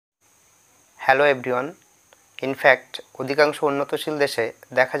Hello everyone. In fact অধিকাংশ উন্নতশীল দেশে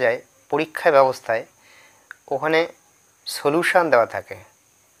দেখা যায় পরীক্ষা ব্যবস্থায় ওখানে সলিউশন দেওয়া থাকে,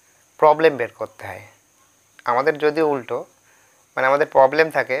 প্রবলেম বের করতে হয়। আমাদের যদিও উল্টো, মানে আমাদের প্রবলেম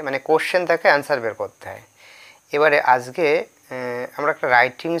থাকে, মানে কোশ্চেন থাকে, অ্যান্সার বের করতে হয়। এবারে আজকে আমরা একটা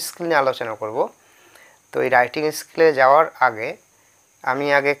রাইটিং স্কিল নিয়ে আলোচনা করব। তো এই রাইটিং স্কিলে যাওয়ার আগে আমি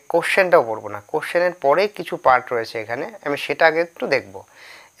আগে কোশ্চেনটাও পড়বো না, কোশ্চেনের পরে কিছু পার্ট রয়েছে এখানে, আমি সেটা আগে একটু দেখব।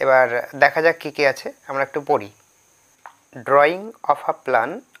 এবার দেখা যাক কী কী আছে, আমরা একটু পড়ি। Drawing of a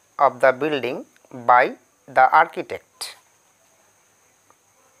plan of the building by the architect.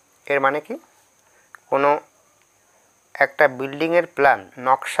 এর মানে কি, কোনো একটা বিল্ডিংয়ের প্ল্যান,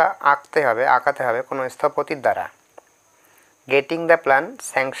 নকশা আঁকাতে হবে কোনো স্থপতির দ্বারা। Getting the plan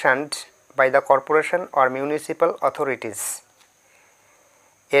sanctioned by the corporation or municipal authorities.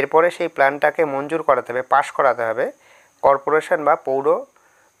 এরপরে সেই প্ল্যানটাকে মঞ্জুর করাতে হবে, পাস করাতে হবে কর্পোরেশন বা পৌর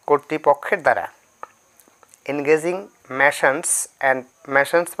কর্তৃপক্ষের দ্বারা। এনগেজিং ম্যাশনস অ্যান্ড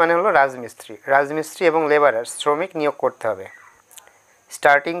ম্যাশনস মানে হলো রাজমিস্ত্রি এবং লেবারার, শ্রমিক নিয়োগ করতে হবে।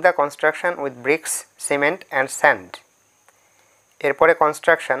 Starting the construction with bricks, cement and sand. এরপরে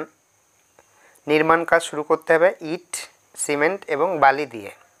কনস্ট্রাকশন, নির্মাণ কাজ শুরু করতে হবে ইট, সিমেন্ট এবং বালি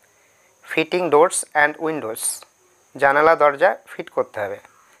দিয়ে। ফিটিং ডোরস অ্যান্ড উইন্ডোজ, জানালা দরজা ফিট করতে হবে।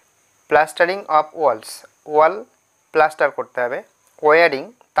 প্লাস্টারিং অফ ওয়াল প্লাস্টার করতে হবে। ওয়্যারিং,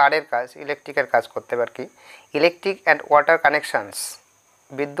 তারের কাজ, ইলেকট্রিকের কাজ করতে হবে আর কি। ইলেকট্রিক অ্যান্ড ওয়াটার কানেকশানস,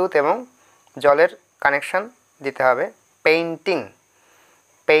 বিদ্যুৎ এবং জলের কানেকশান দিতে হবে।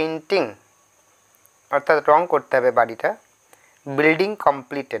 পেইন্টিং অর্থাৎ রং করতে হবে বাড়িটা। বিল্ডিং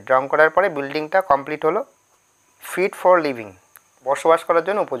কমপ্লিটেড, রং করার পরে বিল্ডিংটা কমপ্লিট হলো। ফিট ফর লিভিং, বসবাস করার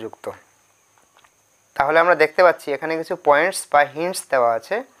জন্য উপযুক্ত। তাহলে আমরা দেখতে পাচ্ছি এখানে কিছু পয়েন্টস বা হিন্টস দেওয়া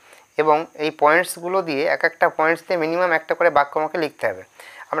আছে, এবং এই পয়েন্টসগুলো দিয়ে এক একটা পয়েন্টস দিয়ে মিনিমাম একটা করে বাক্য আমাকে লিখতে হবে।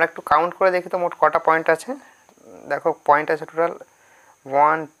 আমরা একটু কাউন্ট করে দেখি তো মোট কটা পয়েন্ট আছে। দেখো পয়েন্ট আছে টোটাল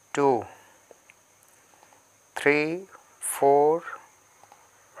 1 2 3 4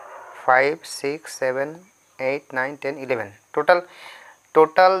 5 6 7 8 9 10 11,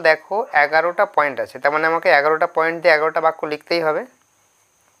 টোটাল দেখো 11টা পয়েন্ট আছে। তার মানে আমাকে 11টা পয়েন্ট দিয়ে 11টা বাক্য লিখতেই হবে।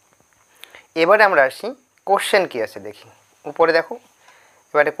 এবারে আমরা আসি কোশ্চেন কী আছে দেখি। উপরে দেখো,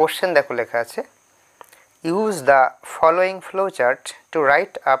 এবারে কোশ্চেন দেখো লেখা আছে, use the following flow chart two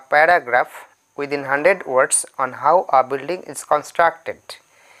write a paragraph within 100 words on how a building is constructed.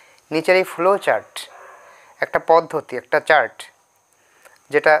 নিচের এই ফ্লো চার্ট একটা পদ্ধতি, একটা চার্ট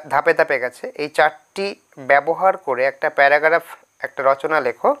যেটা ধাপে ধাপে গেছে, এই চার্টটি ব্যবহার করে একটা প্যারাগ্রাফ, একটা রচনা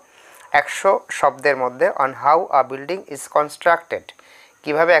লেখো 100 শব্দের মধ্যে, on how a building is constructed,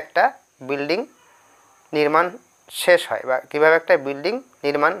 কীভাবে একটা বিল্ডিং নির্মাণ শেষ হয় বা কীভাবে একটা বিল্ডিং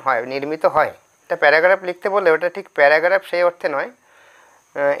নির্মিত হয়। একটা প্যারাগ্রাফ লিখতে বললে ওটা ঠিক প্যারাগ্রাফ সেই অর্থে নয়,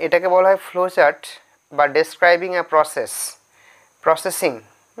 এটাকে বলা হয় ফ্লো চার্ট বা ডেসক্রাইবিং এ প্রসেসিং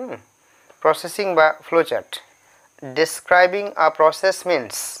বা flow chart. Describing a process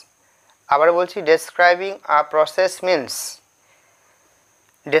means, আবার বলছি, describing a process means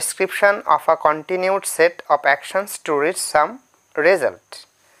description of a continued set of actions to reach some result.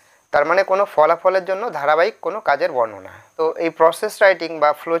 তার মানে কোনো ফলাফলের জন্য ধারাবাহিক কোনো কাজের বর্ণনা। তো এই প্রসেস রাইটিং বা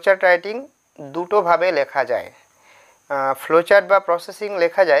ফ্লোচার্ট রাইটিং দুটোভাবে লেখা যায়। ফ্লোচার্ট বা প্রসেসিং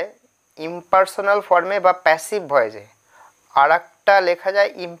লেখা যায় ইমপার্সোনাল ফর্মে বা প্যাসিভ ভয়েসে, আর একটা লেখা যায়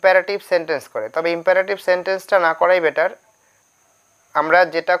ইম্পারেটিভ সেন্টেন্স করে। তবে ইম্পারেটিভ সেন্টেন্সটা না করাই বেটার। আমরা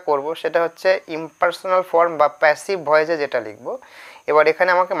যেটা করব সেটা হচ্ছে ইমপার্সোনাল ফর্ম বা প্যাসিভ ভয়েসে যেটা লিখব। এবার এখানে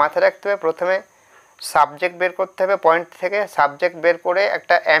আমাকে মাথায় রাখতে হবে, প্রথমে সাবজেক্ট বের করতে হবে, পয়েন্ট থেকে সাবজেক্ট বের করে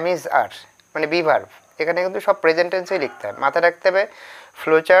একটা অ্যামিজ আর মানে বি ভার্ব, এখানে কিন্তু সব প্রেজেন্ট টেন্সেই লিখতে হয়। মাথায় রাখতে হবে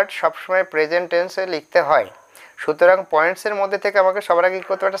ফ্লোচার্ট সবসময় প্রেজেন্ট টেন্সে লিখতে হয়। সুতরাং পয়েন্টসের মধ্যে থেকে আমাকে সবার আগে কী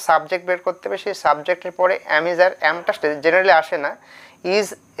করতে হবে, একটা সাবজেক্ট বের করতে হবে। সেই সাবজেক্টের পরে অ্যামিজ আর, অ্যামটা জেনারেলি আসে না, ইজ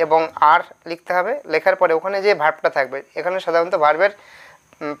এবং আর লিখতে হবে। লেখার পরে ওখানে যে ভার্বটা থাকবে, এখানে সাধারণত ভার্বের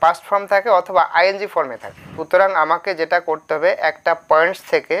পাস্ট ফর্ম থাকে অথবা আইএনজি ফর্মে থাকে। সুতরাং আমাকে যেটা করতে হবে, একটা পয়েন্টস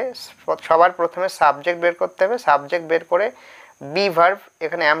থেকে সবার প্রথমে সাবজেক্ট বের করতে হবে। সাবজেক্ট বের করে বি ভার্ব,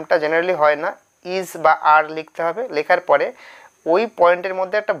 এখানে অ্যামটা জেনারেলি হয় না, ইজ বা আর লিখতে হবে। লেখার পরে ওই পয়েন্টের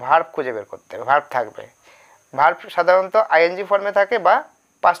মধ্যে একটা ভার্ব খুঁজে বের করতে হবে, ভার্ব থাকবে। ভার্ব সাধারণত আইএনজি ফর্মে থাকে বা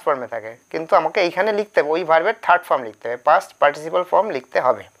পাস্ট ফর্মে থাকে, কিন্তু আমাকে এইখানে লিখতে হবে ওই ভার্বের থার্ড ফর্ম লিখতে হবে, পাস্ট পার্টিসিপল ফর্ম লিখতে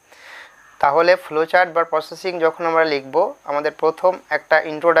হবে। তাহলে ফ্লোচার্ট বা প্রসেসিং যখন আমরা লিখব, আমাদের প্রথম একটা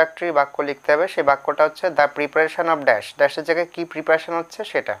ইন্ট্রোডাক্টরি বাক্য লিখতে হবে। সেই বাক্যটা হচ্ছে দ্য প্রিপারেশন অফ ড্যাশ, ড্যাশের জায়গায় কী প্রিপারেশন হচ্ছে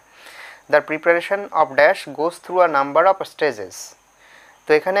সেটা। The preparation of dash goes through a number of stages. তো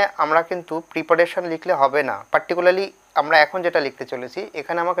এখানে আমরা কিন্তু প্রিপারেশন লিখলে হবে না, পার্টিকুলারলি আমরা এখন যেটা লিখতে চলেছি,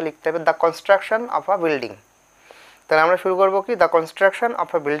 এখানে আমাকে লিখতে হবে the construction of a building. তাহলে আমরা শুরু করব কি, the construction of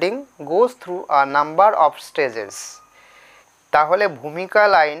A building goes through a number of stages. তাহলে ভূমিকা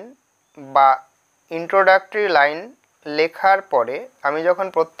লাইন বা ইন্ট্রোডাক্টরি লাইন লেখার পরে আমি যখন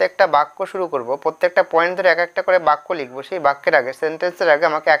প্রত্যেকটা বাক্য শুরু করব, প্রত্যেকটা পয়েন্ট ধরে এক একটা করে বাক্য লিখব, সেই বাক্যের আগে, সেন্টেন্সের আগে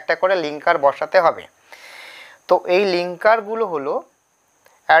আমাকে একটা করে লিঙ্কার বসাতে হবে। তো এই লিঙ্কারগুলো হলো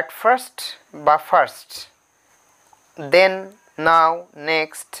অ্যাট ফার্স্ট বা first, then, now,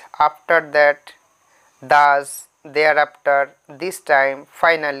 next, after that, Das, thereafter, this time,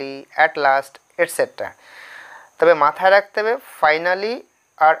 finally, at last, etc. তবে মাথায় রাখতে হবে ফাইনালি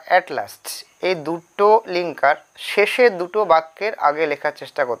আর অ্যাট লাস্ট এই দুটো লিঙ্কার শেষের দুটো বাক্যের আগে লেখার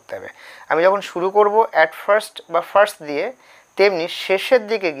চেষ্টা করতে হবে। আমি যখন শুরু করব অ্যাট ফার্স্ট বা ফার্স্ট দিয়ে, তেমনি শেষের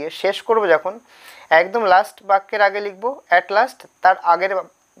দিকে গিয়ে শেষ করব যখন, একদম লাস্ট বাক্যের আগে লিখব অ্যাট লাস্ট, তার আগের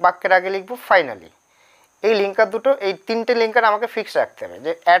বাক্যের আগে লিখব ফাইনালি। এই লিঙ্কার দুটো, এই তিনটে লিঙ্কার আমাকে ফিক্স রাখতে হবে,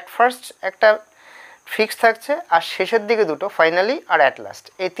 যে অ্যাট ফার্স্ট একটা ফিক্স থাকছে আর শেষের দিকে দুটো ফাইনালি আর অ্যাট লাস্ট,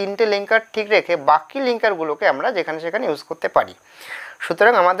 এই তিনটে লিঙ্কার ঠিক রেখে বাকি লিঙ্কারগুলোকে আমরা যেখানে সেখানে ইউজ করতে পারি।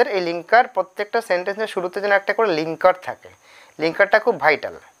 সুতরাং আমাদের এই লিঙ্কার প্রত্যেকটা সেন্টেন্সের শুরুতে যেন একটা করে লিঙ্কার থাকে, লিঙ্কারটা খুব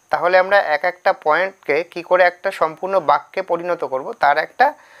ভাইটাল। তাহলে আমরা এক একটা পয়েন্টকে কী করে একটা সম্পূর্ণ বাক্যে পরিণত করব তার একটা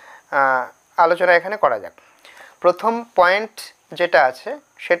আলোচনা এখানে করা যাক। প্রথম পয়েন্ট যেটা আছে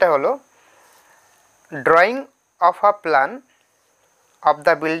সেটা হলো drawing of a plan of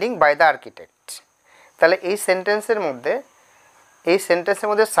the building by the architect. তাহলে এই সেন্টেন্সের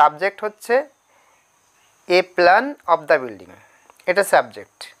মধ্যে সাবজেক্ট হচ্ছে এ প্ল্যান অফ দ্য বিল্ডিং, এটা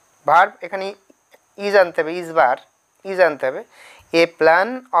সাবজেক্ট। ভার্ব এখানে ইজ আনতে হবে, ইজ আনতে হবে। এ plan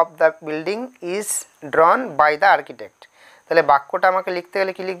of the building is drawn by the architect. তাহলে বাক্যটা আমাকে লিখতে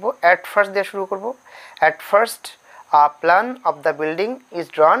গেলে কী লিখবো, অ্যাট ফার্স্ট দিয়ে শুরু করব। At first a plan of the building is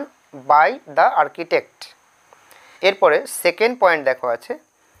drawn by the architect. এরপরে সেকেন্ড পয়েন্ট দেখো আছে,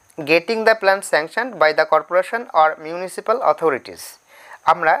 getting the plan sanctioned by the corporation or municipal authorities.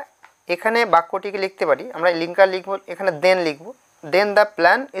 আমরা এখানে বাক্যটিকে লিখতে পারি, আমরা লিঙ্কার লিখব, এখানে দেন লিখব, দেন the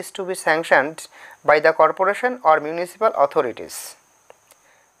plan is two B sanctioned by the corporation or municipal authorities.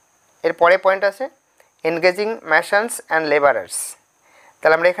 এরপরে পয়েন্ট আছে এনগেজিং ম্যাশনস অ্যান্ড লেবারার্স।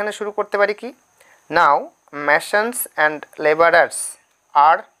 তাহলে আমরা এখানে শুরু করতে পারি কি, নাও ম্যাশনস and labourers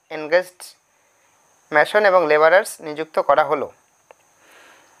R engaged. Mason এবং লেবারার্স নিযুক্ত করা হলো।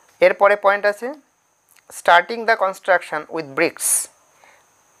 এরপরে পয়েন্ট আছে starting the construction with bricks,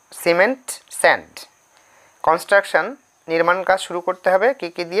 cement, sand. Construction নির্মাণ কাজ শুরু করতে হবে কী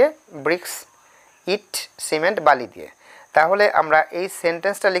কী দিয়ে, ব্রিক্স, ইট, সিমেন্ট, বালি দিয়ে। তাহলে আমরা এই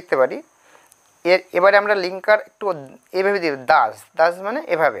সেন্টেন্সটা লিখতে পারি। এবারে আমরা লিঙ্কার একটু এভাবে দিই, দাস মানে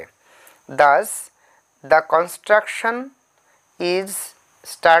এভাবে, Das the construction is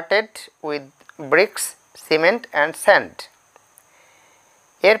started with bricks, cement and sand.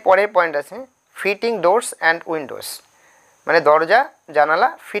 এর পরের পয়েন্ট আছে ফিটিং ডোরস অ্যান্ড উইন্ডোজ, মানে দরজা জানালা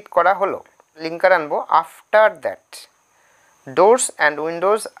ফিট করা হলো। লিঙ্কার আনবো after that doors and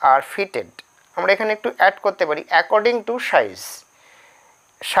Windows R fitted. আমরা এখানে একটু অ্যাড করতে পারি অ্যাকর্ডিং টু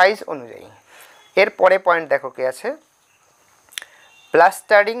সাইজ অনুযায়ী। এর পরে পয়েন্ট দেখো কি আছে,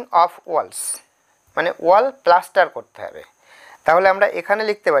 প্লাস্টারিং অফ ওয়ালস, মানে ওয়াল প্লাস্টার করতে হবে। তাহলে আমরা এখানে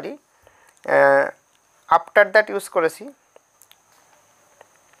লিখতে পারি, আফটার দ্যাট ইউজ করেছি,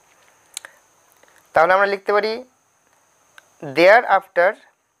 তাহলে আমরা লিখতে পারি দেয়ার after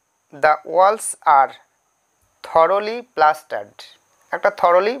the walls R thoroughly প্লাস্টার্ড। একটা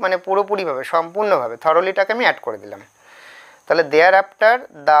থরলি মানে পুরোপুরিভাবে, সম্পূর্ণভাবে, থরলিটাকে আমি অ্যাড করে দিলাম। তাহলে দেয়ার after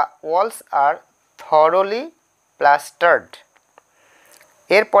the walls R thoroughly প্লাস্টার্ড।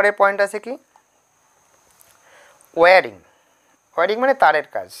 এর পরের পয়েন্ট আছে কি, ওয়্যারিং মানে তারের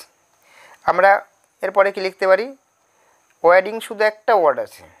কাজ। আমরা এরপরে কি লিখতে পারি, ওয়্যারিং শুধু একটা ওয়ার্ড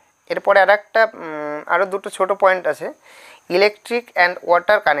আছে, এরপরে আরও দুটো ছোটো পয়েন্ট আছে, ইলেকট্রিক অ্যান্ড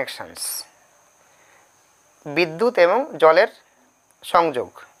ওয়াটার কানেকশানস, বিদ্যুৎ এবং জলের সংযোগ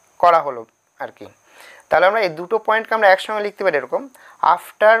করা হলো আর কি। তাহলে আমরা এই দুটো পয়েন্টকে আমরা একসঙ্গে লিখতে পারি এরকম,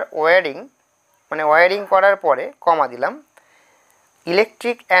 আফটার ওয়্যারিং মানে ওয়্যারিং করার পরে কমা দিলাম,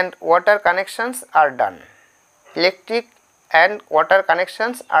 electric and water connections R done. Electric and water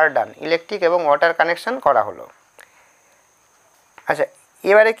connections R done, electric এবং ওয়াটার কানেকশান করা হলো। আচ্ছা,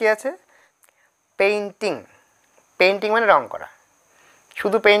 এবারে কি আছে, পেইন্টিং মানে রং করা।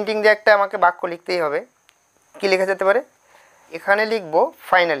 শুধু পেইন্টিং দিয়ে একটা আমাকে বাক্য লিখতেই হবে। কি লেখা যেতে পারে, এখানে লিখব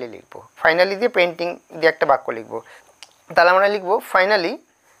ফাইনালি দিয়ে পেইন্টিং দিয়ে একটা বাক্য লিখব। তাহলে আমরা লিখব finally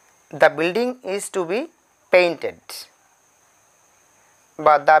the building is two B painted,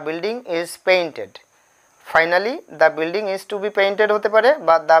 বা the building is painted. Finally the building is two B painted হতে পারে,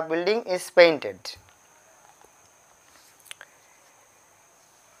 বা দ্য বিল্ডিং ইজ পেইন্টেড।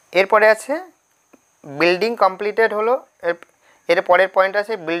 এরপরে আছে বিল্ডিং কমপ্লিটেড হলো, এর পরের পয়েন্ট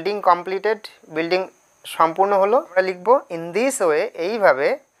আছে বিল্ডিং কমপ্লিটেড, বিল্ডিং সম্পূর্ণ হলো। আমরা লিখব ইন দিস ওয়ে, এইভাবে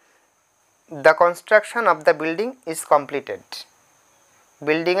the construction of the building is completed,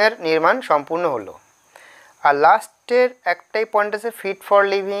 বিল্ডিংয়ের নির্মাণ সম্পূর্ণ হলো। আর লাস্টের একটাই পয়েন্ট আছে ফিট ফর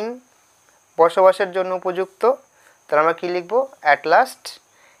লিভিং, বসবাসের জন্য উপযুক্ত। তাহলে আমরা কী লিখব, at last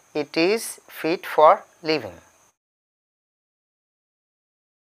it is fit for living.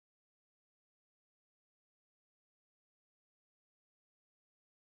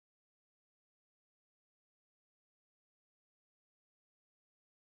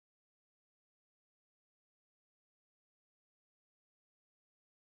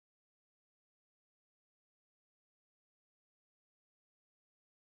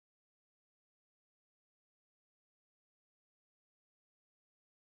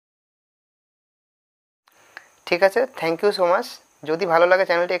 ঠিক আছে, থ্যাংক ইউ সো মাচ। যদি ভালো লাগে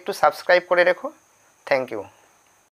চ্যানেলটি একটু সাবস্ক্রাইব করে রেখো। Thank you.